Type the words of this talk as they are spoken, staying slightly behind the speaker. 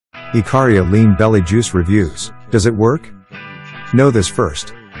Ikaria Lean Belly Juice reviews. Does it work? Know this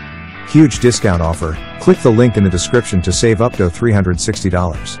first. Huge discount offer. Click the link in the description to save up to $360.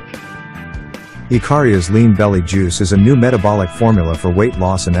 Ikaria's Lean Belly Juice is a new metabolic formula for weight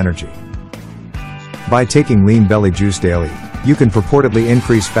loss and energy. By taking Lean Belly Juice daily, you can purportedly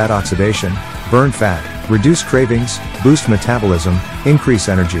increase fat oxidation, burn fat, reduce cravings, boost metabolism, increase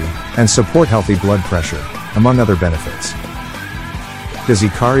energy, and support healthy blood pressure, among other benefits. Does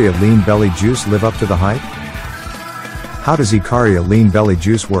Ikaria Lean Belly Juice live up to the hype? How does Ikaria Lean Belly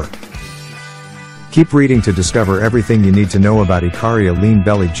Juice work? Keep reading to discover everything you need to know about Ikaria Lean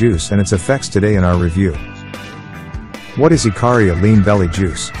Belly Juice and its effects today in our review. What is Ikaria Lean Belly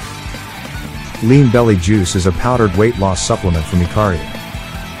Juice? Lean Belly Juice is a powdered weight loss supplement from Ikaria.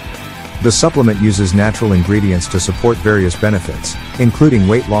 The supplement uses natural ingredients to support various benefits, including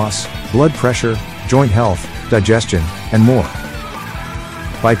weight loss, blood pressure, joint health, digestion, and more.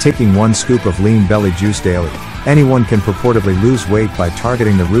 By taking 1 scoop of Lean Belly Juice daily, anyone can purportedly lose weight by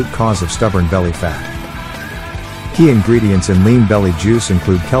targeting the root cause of stubborn belly fat. Key ingredients in Lean Belly Juice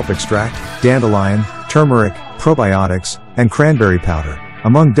include kelp extract, dandelion, turmeric, probiotics, and cranberry powder,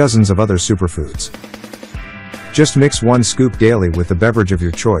 among dozens of other superfoods. Just mix 1 scoop daily with the beverage of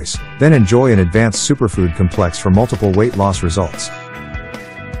your choice, then enjoy an advanced superfood complex for multiple weight loss results.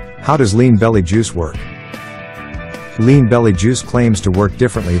 How does Lean Belly Juice work? Lean Belly Juice claims to work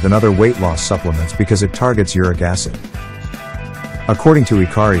differently than other weight loss supplements because it targets uric acid. According to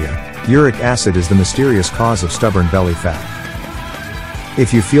Ikaria, uric acid is the mysterious cause of stubborn belly fat.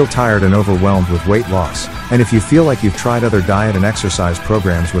 If you feel tired and overwhelmed with weight loss, and if you feel like you've tried other diet and exercise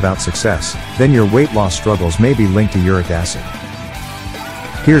programs without success, then your weight loss struggles may be linked to uric acid.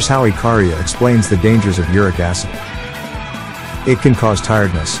 Here's how Ikaria explains the dangers of uric acid. It can cause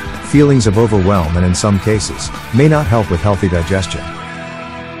tiredness, feelings of overwhelm, and in some cases, may not help with healthy digestion.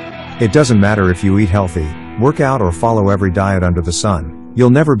 It doesn't matter if you eat healthy, work out, or follow every diet under the sun, you'll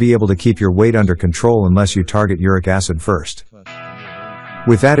never be able to keep your weight under control unless you target uric acid first.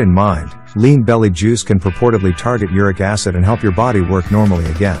 With that in mind, Lean Belly Juice can purportedly target uric acid and help your body work normally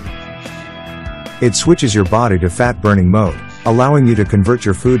again. It switches your body to fat-burning mode, allowing you to convert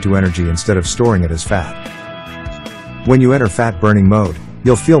your food to energy instead of storing it as fat. When you enter fat-burning mode,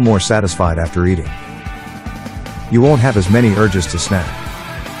 you'll feel more satisfied after eating. You won't have as many urges to snack.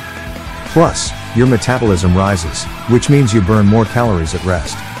 Plus, your metabolism rises, which means you burn more calories at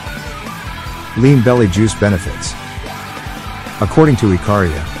rest. Lean Belly Juice benefits. According to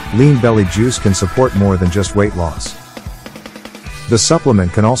Ikaria, Lean Belly Juice can support more than just weight loss. The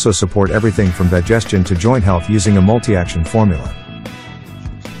supplement can also support everything from digestion to joint health using a multi-action formula.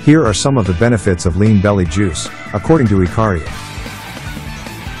 Here are some of the benefits of Lean Belly Juice, according to Ikaria.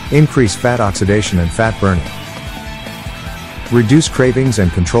 Increase fat oxidation and fat burning. Reduce cravings and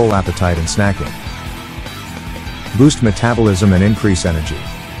control appetite and snacking. Boost metabolism and increase energy.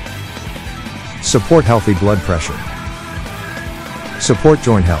 Support healthy blood pressure. Support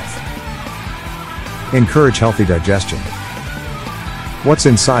joint health. Encourage healthy digestion. What's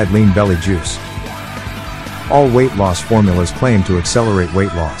inside Lean Belly Juice? All weight loss formulas claim to accelerate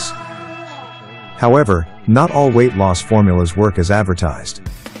weight loss. However, not all weight loss formulas work as advertised.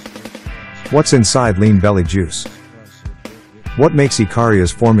 What's inside Lean Belly Juice? What makes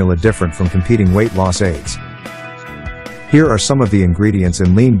Ikaria's formula different from competing weight loss aids? Here are some of the ingredients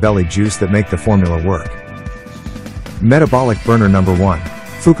in Lean Belly Juice that make the formula work. Metabolic burner number 1.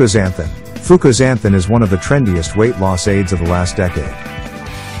 Fucoxanthin. Fucoxanthin is one of the trendiest weight loss aids of the last decade.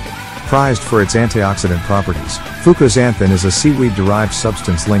 Prized for its antioxidant properties, fucoxanthin is a seaweed-derived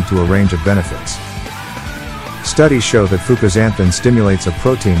substance linked to a range of benefits. Studies show that fucoxanthin stimulates a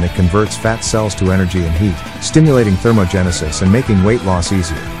protein that converts fat cells to energy and heat, stimulating thermogenesis and making weight loss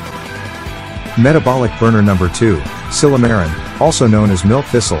easier. Metabolic burner number 2, silymarin, also known as milk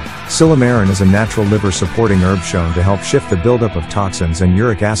thistle. Silymarin is a natural liver-supporting herb shown to help shift the buildup of toxins and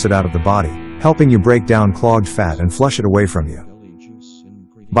uric acid out of the body, helping you break down clogged fat and flush it away from you.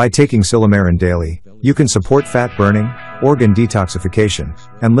 By taking silymarin daily, you can support fat burning, organ detoxification,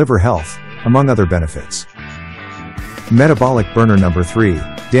 and liver health, among other benefits. Metabolic burner number 3,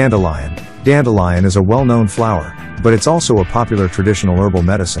 dandelion. Dandelion is a well-known flower, but it's also a popular traditional herbal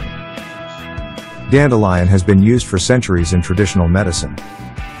medicine. Dandelion has been used for centuries in traditional medicine.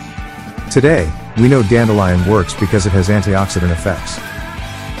 Today, we know dandelion works because it has antioxidant effects.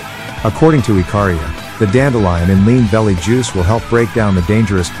 According to Ikaria, the dandelion in Lean Belly Juice will help break down the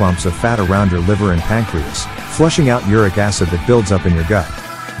dangerous clumps of fat around your liver and pancreas, flushing out uric acid that builds up in your gut.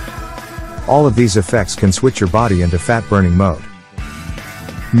 All of these effects can switch your body into fat-burning mode.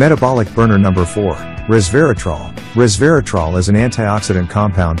 Metabolic burner number 4, Resveratrol. Resveratrol is an antioxidant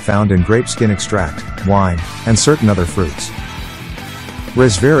compound found in grape skin extract, wine, and certain other fruits.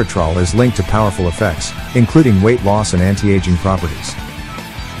 Resveratrol is linked to powerful effects, including weight loss and anti-aging properties.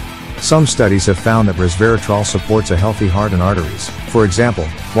 Some studies have found that resveratrol supports a healthy heart and arteries, for example,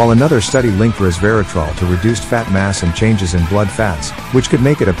 while another study linked resveratrol to reduced fat mass and changes in blood fats, which could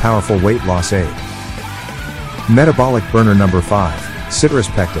make it a powerful weight loss aid. Metabolic burner number 5, citrus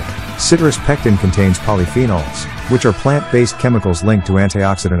pectin. Citrus pectin contains polyphenols, which are plant-based chemicals linked to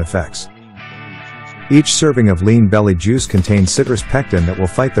antioxidant effects. Each serving of lean belly juice contains citrus pectin that will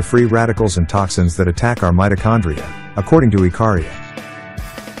fight the free radicals and toxins that attack our mitochondria, according to Ikaria.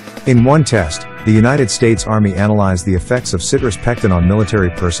 In one test, the United States Army analyzed the effects of citrus pectin on military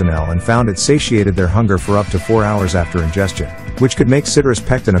personnel and found it satiated their hunger for up to 4 hours after ingestion, which could make citrus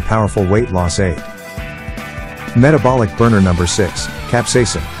pectin a powerful weight loss aid. Metabolic burner number 6,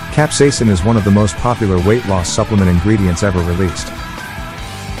 capsaicin. Capsaicin is one of the most popular weight loss supplement ingredients ever released.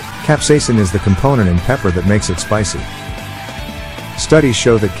 Capsaicin is the component in pepper that makes it spicy. Studies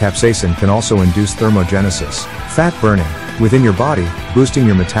show that capsaicin can also induce thermogenesis, fat burning, within your body, boosting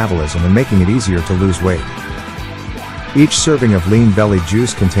your metabolism and making it easier to lose weight. Each serving of lean belly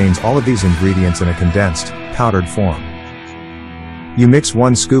juice contains all of these ingredients in a condensed, powdered form. You mix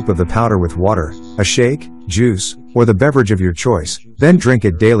 1 scoop of the powder with water, a shake, juice, or the beverage of your choice, then drink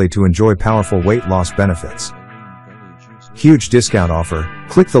it daily to enjoy powerful weight loss benefits. Huge discount offer.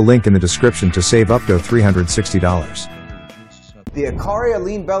 Click the link in the description to save up to $360. The Ikaria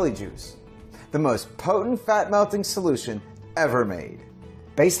Lean Belly Juice, the most potent fat-melting solution ever made.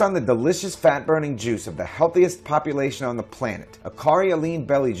 Based on the delicious fat-burning juice of the healthiest population on the planet, Ikaria Lean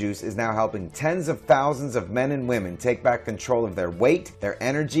Belly Juice is now helping tens of thousands of men and women take back control of their weight, their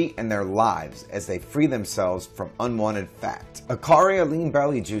energy, and their lives as they free themselves from unwanted fat. Ikaria Lean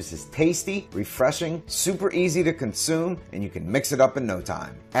Belly Juice is tasty, refreshing, super easy to consume, and you can mix it up in no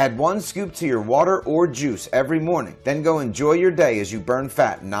time. Add 1 scoop to your water or juice every morning, then go enjoy your day as you burn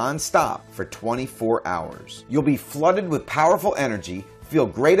fat non-stop for 24 hours. You'll be flooded with powerful energy, feel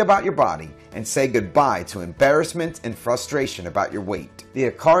great about your body, and say goodbye to embarrassment and frustration about your weight.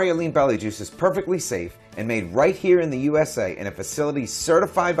 The Ikaria Lean Belly Juice is perfectly safe and made right here in the USA in a facility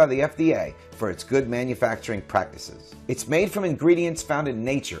certified by the FDA for its good manufacturing practices. It's made from ingredients found in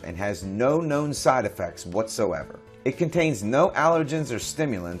nature and has no known side effects whatsoever. It contains no allergens or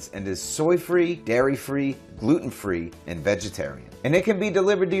stimulants and is soy-free, dairy-free, gluten-free, and vegetarian. And it can be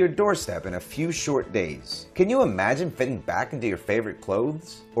delivered to your doorstep in a few short days. Can you imagine fitting back into your favorite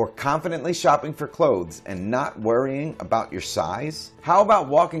clothes? Or confidently shopping for clothes and not worrying about your size? How about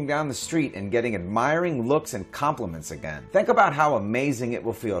walking down the street and getting admiring looks and compliments again? Think about how amazing it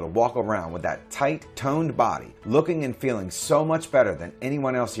will feel to walk around with that tight, toned body, looking and feeling so much better than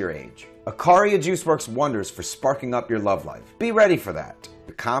anyone else your age. Ikaria Juice works wonders for sparking up your love life. Be ready for that,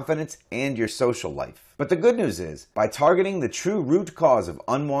 your confidence, and your social life. But the good news is, by targeting the true root cause of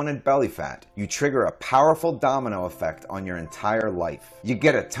unwanted belly fat, you trigger a powerful domino effect on your entire life. You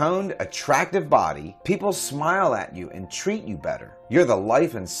get a toned, attractive body, people smile at you and treat you better. You're the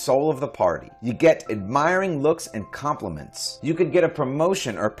life and soul of the party. You get admiring looks and compliments. You could get a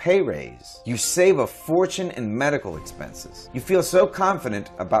promotion or pay raise. You save a fortune in medical expenses. You feel so confident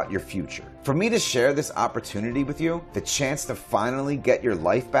about your future. For me to share this opportunity with you, the chance to finally get your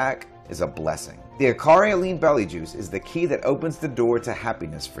life back, is a blessing. The Ikaria Lean Belly Juice is the key that opens the door to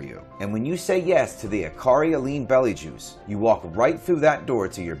happiness for you. And when you say yes to the Ikaria Lean Belly Juice, you walk right through that door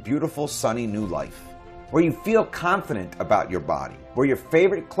to your beautiful, sunny new life, where you feel confident about your body, where your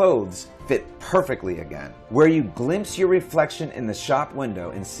favorite clothes fit perfectly again, where you glimpse your reflection in the shop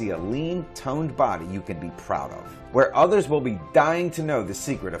window and see a lean, toned body you can be proud of, where others will be dying to know the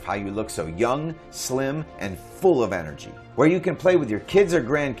secret of how you look so young, slim, and full of energy, where you can play with your kids or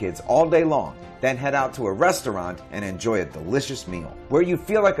grandkids all day long, then head out to a restaurant and enjoy a delicious meal, where you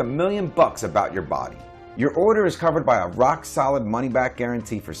feel like $1,000,000 about your body. Your order is covered by a rock-solid money-back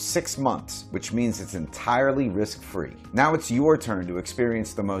guarantee for 6 months, which means it's entirely risk-free. Now it's your turn to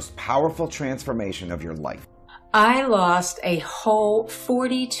experience the most powerful transformation of your life. I lost a whole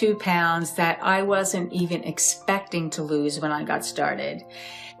 42 pounds that I wasn't even expecting to lose when I got started.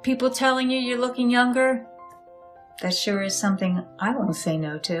 People telling you you're looking younger, that sure is something I won't say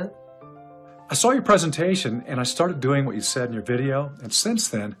no to. I saw your presentation and I started doing what you said in your video, and since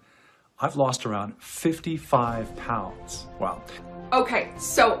then, I've lost around 55 pounds. Wow. Okay,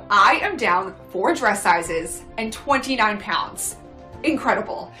 so I am down 4 dress sizes and 29 pounds.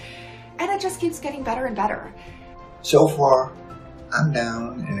 Incredible. And it just keeps getting better and better. So far, I'm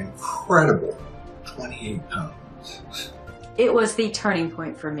down an incredible 28 pounds. It was the turning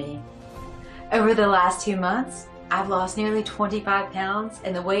point for me. Over the last 2 months, I've lost nearly 25 pounds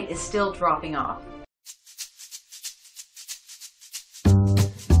and the weight is still dropping off.